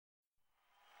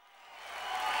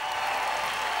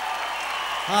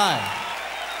Hi,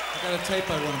 I got a tape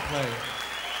I want to play.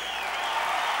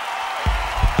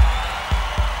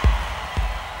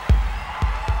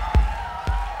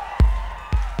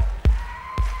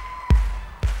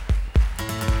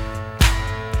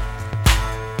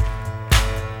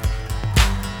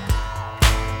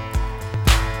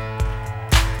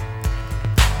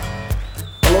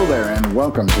 Hello there, and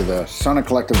welcome to the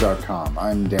SonicCollective.com.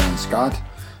 I'm Darren Scott,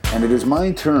 and it is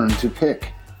my turn to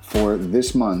pick for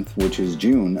this month, which is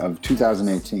June of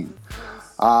 2018.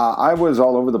 I was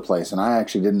all over the place, and I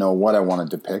actually didn't know what I wanted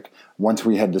to pick once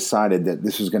we had decided that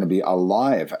this was going to be a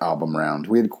live album round.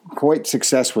 We had quite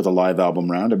success with a live album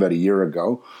round about a year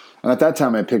ago, and at that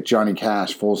time I picked Johnny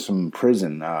Cash, Folsom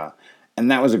Prison,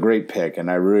 and that was a great pick, and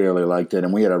I really liked it,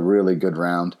 and we had a really good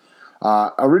round.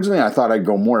 Originally, I thought I'd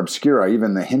go more obscure. I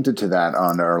even hinted to that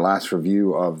on our last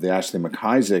review of the Ashley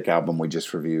McIsaac album we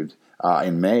just reviewed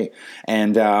in May.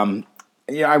 And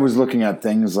I was looking at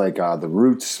things like The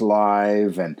Roots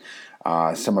live and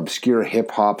some obscure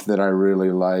hip-hop that I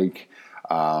really like.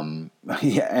 And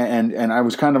I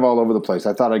was kind of all over the place.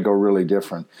 I thought I'd go really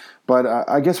different. But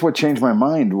I guess what changed my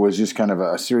mind was just kind of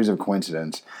a series of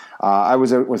coincidences. I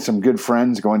was out with some good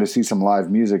friends going to see some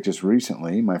live music just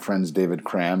recently. My friends David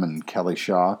Cram and Kelly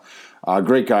Shaw.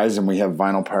 Great guys, and we have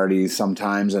vinyl parties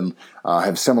sometimes and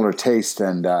have similar taste.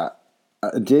 And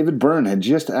David Byrne had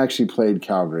just actually played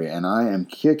Calgary, and I am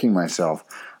kicking myself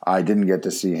I didn't get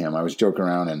to see him. I was joking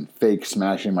around and fake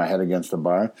smashing my head against the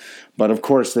bar. But of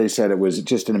course, they said it was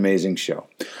just an amazing show.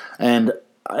 And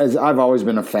as I've always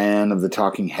been a fan of the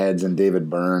Talking Heads and David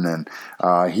Byrne, and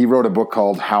he wrote a book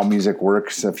called How Music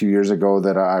Works a few years ago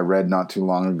that I read not too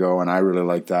long ago, and I really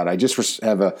like that. I just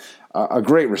have a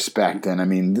great respect, and I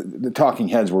mean, the Talking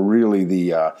Heads were really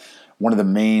the one of the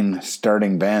main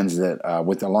starting bands that,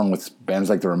 along with bands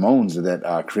like the Ramones,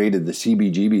 that created the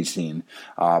CBGB scene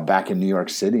back in New York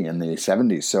City in the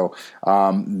 70s. So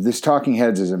this Talking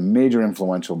Heads is a major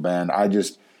influential band. I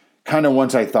just kind of,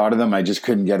 once I thought of them, I just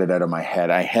couldn't get it out of my head.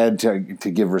 I had to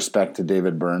give respect to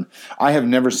David Byrne. I have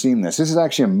never seen this. This is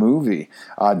actually a movie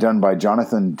done by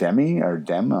Jonathan Demme, or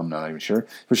Dem, I'm not even sure.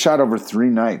 It was shot over 3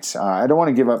 nights. I don't want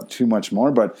to give up too much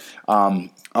more, but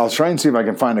I'll try and see if I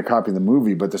can find a copy of the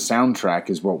movie, but the soundtrack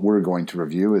is what we're going to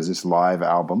review, is this live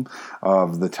album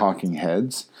of the Talking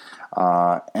Heads.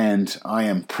 And I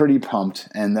am pretty pumped,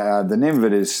 and the name of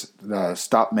it is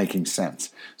Stop Making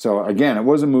Sense. So again, it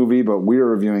was a movie, but we are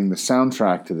reviewing the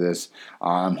soundtrack to this.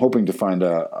 I'm hoping to find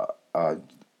a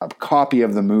copy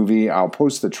of the movie. I'll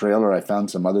post the trailer. I found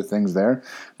some other things there.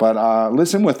 But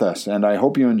listen with us, and I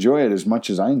hope you enjoy it as much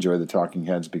as I enjoy the Talking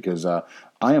Heads, because I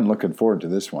am looking forward to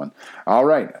this one. All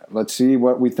right, let's see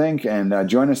what we think, and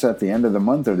join us at the end of the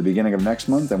month or the beginning of next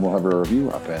month, and we'll have a review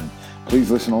up, and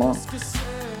please listen along.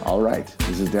 All right,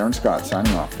 this is Darren Scott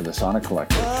signing off for the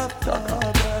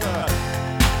SonicCollective.com.